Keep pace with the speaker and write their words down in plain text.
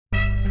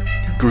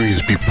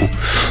Greetings, people.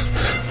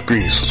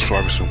 Greetings,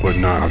 subscribers and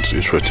whatnot. I'm just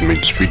interested to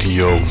make this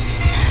video.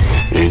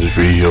 In this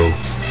video,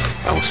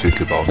 I was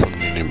thinking about something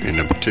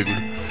in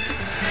particular.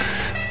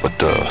 But,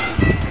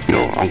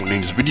 I'm gonna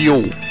name this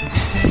video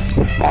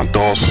my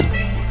thoughts,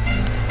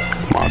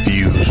 my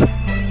views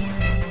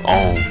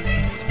on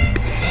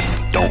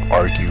don't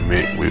argue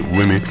with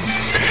women.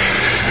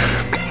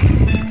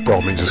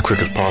 Probably make this as quick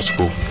as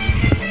possible.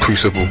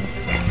 Pretty simple.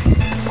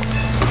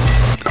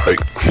 Alright.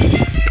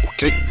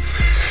 Okay.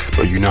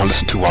 But you now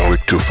listen to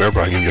WideAwakeUntilForever.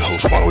 I am your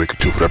host,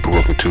 WideAwakeUntilForever.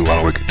 Welcome to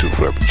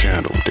WideAwakeUntilForever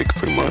channel. Thank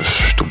you very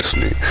much for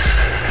listening.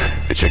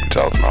 And check it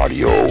out on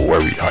audio,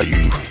 wherever how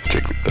you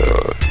check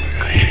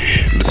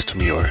listen to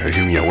me or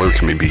hear me or wherever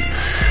it may be.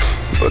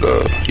 But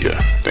yeah,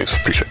 thanks,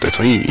 appreciate that.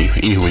 So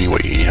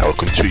anyhow,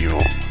 continue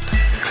on.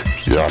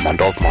 Yeah, my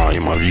thoughts,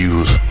 my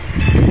views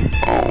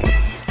on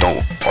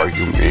don't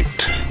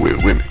argument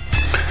with women.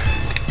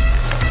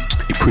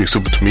 It's pretty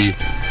simple to me.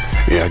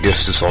 Yeah, I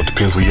guess this all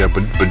depends where you at,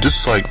 but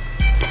this is like,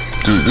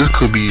 this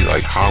could be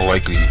like how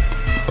likely it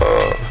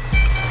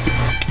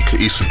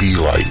could easily be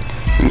like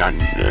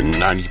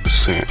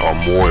 90% or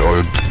more,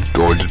 or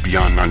just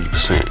beyond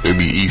 90%. It'd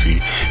be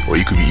easy, or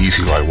you could be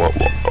easy like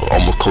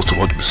almost close to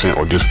 100%,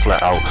 or just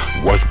flat out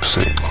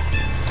 100%.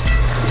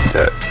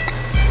 That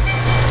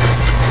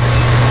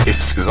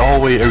it's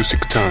always, every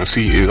single time.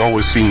 See, it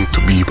always seems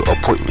to be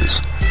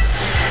pointless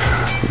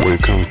when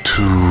it comes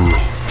to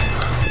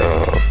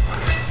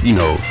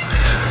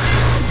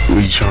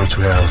we trying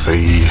to have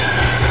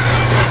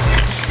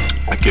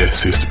I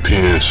guess it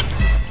depends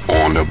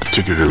on a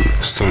particular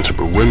certain type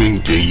of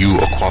women that you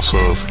across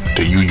of,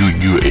 that you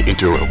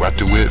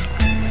interacted with,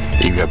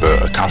 and you have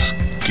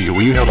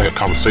when you have like a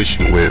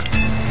conversation with,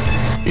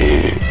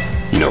 and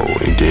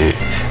and then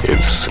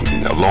it's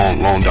long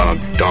down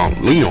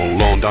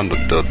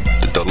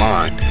the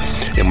line,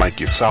 it might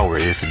get sour.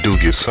 If it do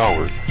get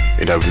sour,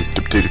 and that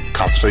the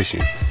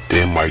conversation,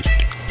 then it might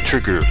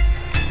trigger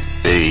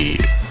a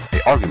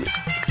argument.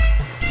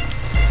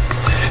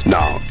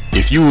 Now,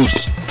 if you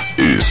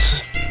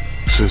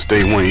since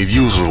day one, if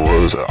you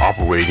was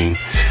operating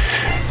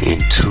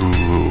into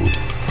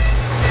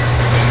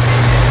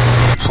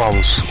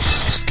problem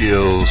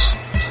skills,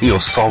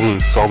 solving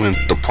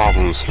the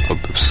problems of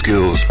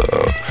skills,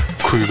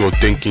 critical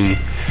thinking,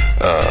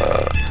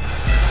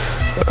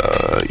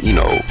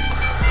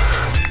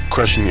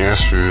 questioning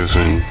answers,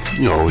 and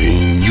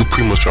and you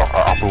pretty much are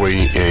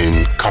operating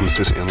in common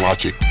sense and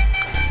logic.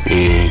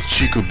 And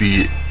she could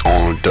be,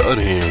 on the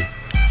other hand,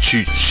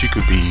 she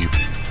could be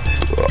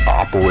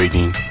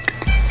operating,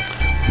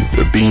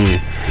 being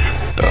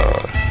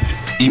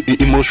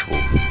emotional,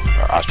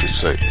 I should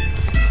say.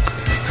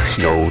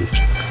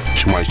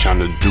 She might try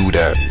to do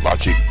that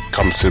logic,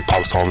 common sense,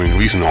 problem solving,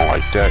 reason, all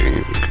like that,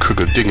 and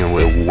critical thinking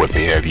with what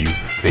may have you,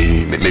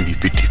 maybe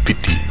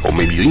 50-50, or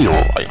maybe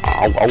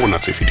I would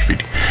not say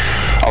 50-50.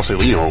 I'll say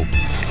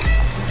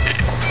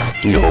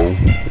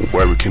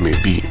wherever it may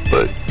be,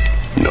 but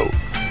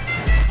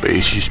But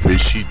is she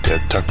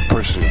that type of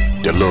person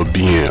that love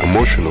being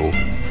emotional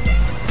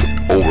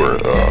over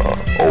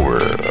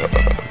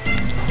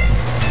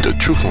the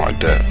truth like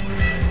that?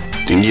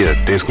 Then yeah,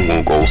 things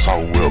gonna go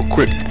sour real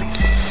quick.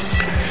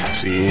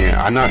 See,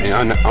 I'm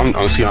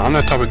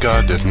that type of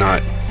guy that's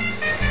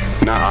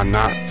I'm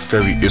not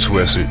very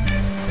interested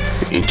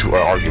into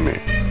an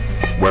argument,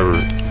 whether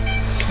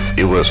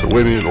it was a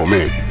women or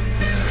men,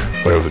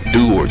 whether a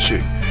dude or a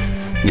chick.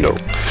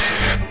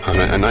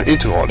 I'm not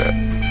into all that.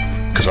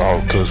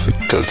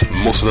 Because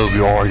most of us,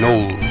 we already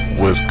know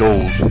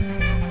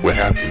what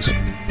happens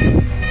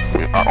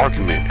when an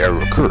argument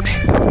ever occurs.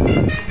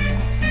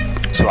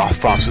 So I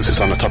find, since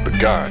I'm the type of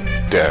guy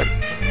that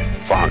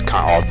find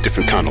all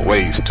different kind of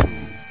ways to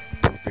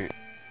prevent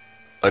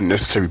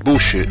unnecessary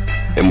bullshit,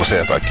 and must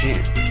have, if I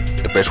can,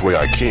 the best way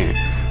I can,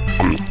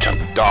 I'm trying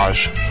to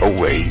dodge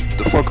away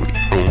the fuckery.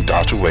 I'm gonna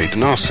dodge away the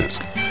nonsense,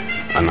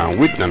 and I'm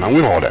with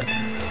all that.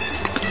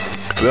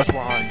 So that's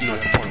why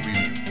that point you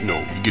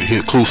get a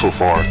hint clue so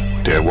far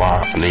that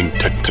why I named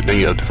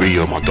the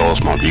video my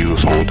thoughts, my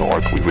views on the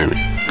arc with women.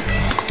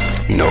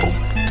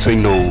 This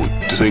ain't no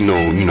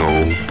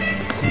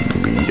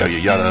yada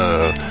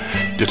yada,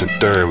 this and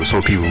third, with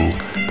some people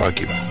about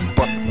to get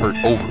butt hurt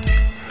over.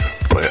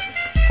 But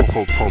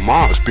for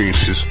my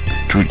experiences,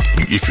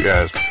 if you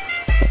ask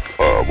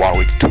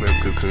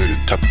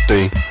WideAwakeUntilForever type of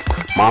thing,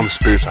 my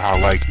experience of how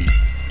likely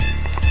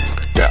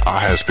that I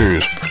had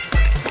experienced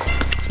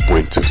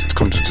when it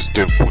comes to this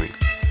standpoint,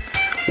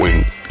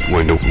 when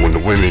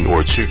the women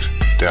or chicks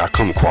that I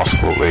come across,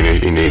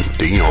 and they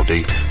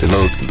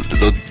love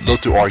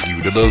to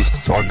argue. They love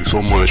to argue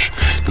so much.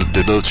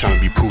 They love trying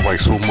to be proved right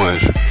so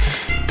much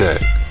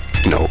that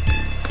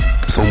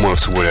so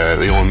much to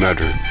where it don't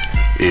matter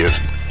if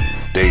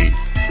they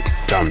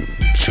try to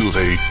choose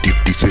a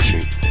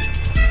decision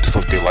to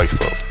fuck their life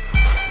up,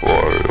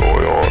 or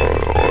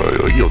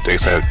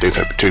things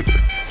that particular,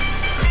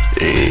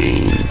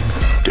 and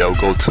they'll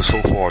go to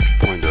so far to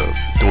the point of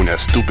doing that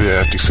stupid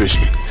ass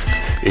decision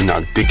and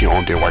not thinking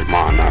on their right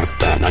mind,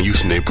 not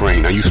using their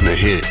brain, not using their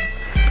head.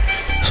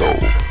 So,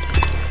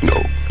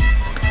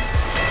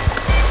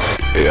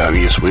 yeah, I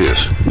mean, it's weird.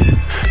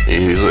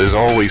 And it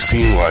always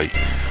seemed like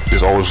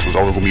there's always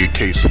going to be a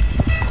case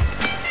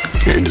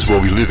in this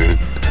world we live in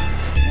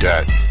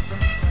that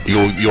you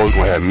always going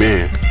to have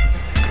men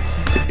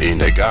and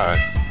that guy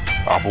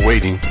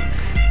operating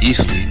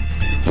easily,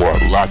 more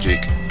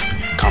logic,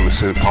 common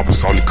sense, problem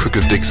solving,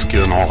 crooked dick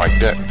skill, and all like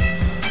that.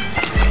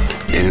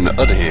 And on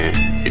the other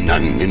hand, it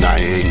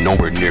ain't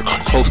nowhere near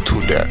close to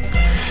that.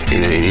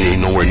 It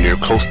ain't nowhere near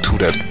close to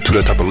that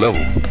type of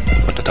level,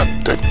 that type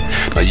of thing.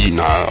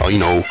 Now, I'm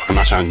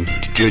not trying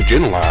to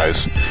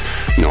generalize.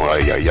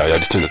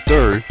 Just in the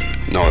third.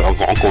 No,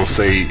 I'm gonna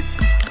say,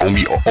 I'm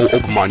gonna be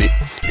open-minded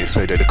and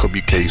say that it could be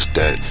a case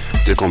that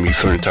there's gonna be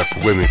certain type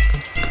of women,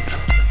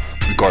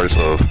 regardless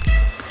of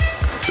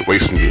the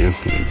race and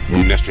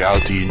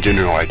nationality and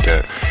gender like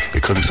that.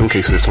 It could be some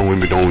cases that some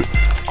women don't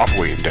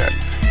operate in that.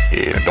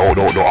 Yeah,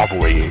 don't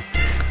operate in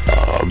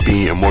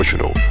being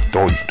emotional.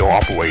 Don't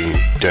operate in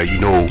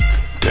that.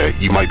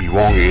 That you might be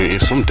wrong in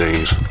some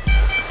things,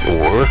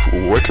 or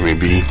what can it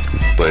be,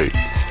 but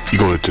you're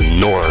going to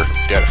ignore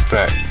that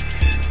fact,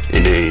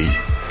 and then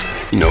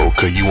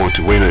because you want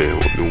to win,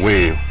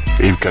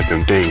 you got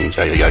them things,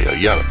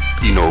 yada.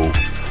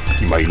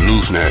 You might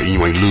lose in that. You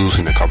might lose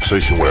in that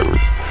conversation, whatever.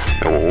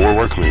 Or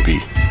what can it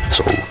be?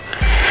 So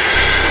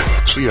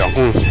yeah,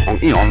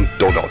 I'm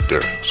throwed out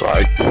there. So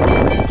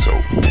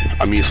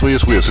I mean, it's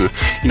weird. So,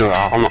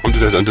 I'm under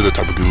the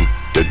type of dude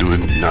that do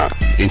not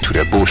into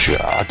that bullshit.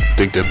 I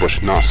think that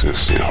bullshit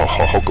nonsense and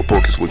hocus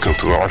pocus when it comes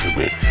to the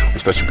argument,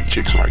 especially with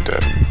chicks like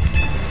that.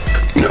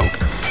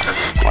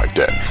 Like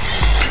that.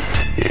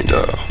 And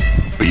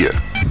but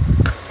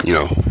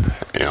yeah,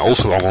 and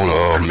also I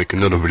want to make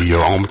another video.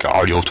 I want to make an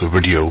audio to a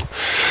video,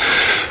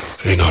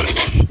 and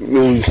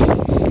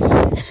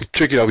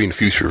check it out in the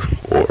future,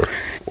 or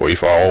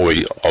if I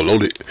already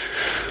upload it.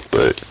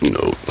 But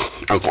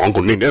I'm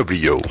gonna name that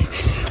video.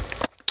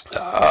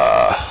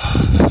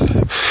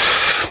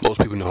 Most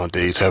people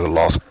nowadays have a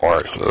lost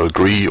art,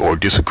 agree or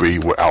disagree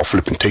without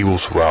flipping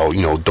tables, while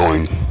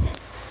doing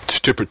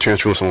stupid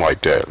tantrums, something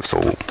like that. So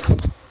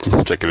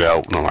check it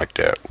out, not like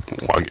that.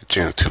 While I get a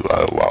chance to,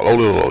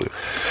 load it.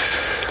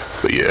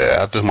 But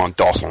yeah, that's my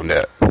thoughts on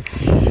that.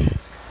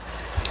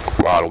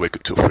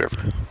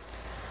 WideAwakeUntilForever.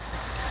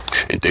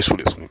 And thanks for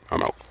listening.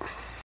 I'm out.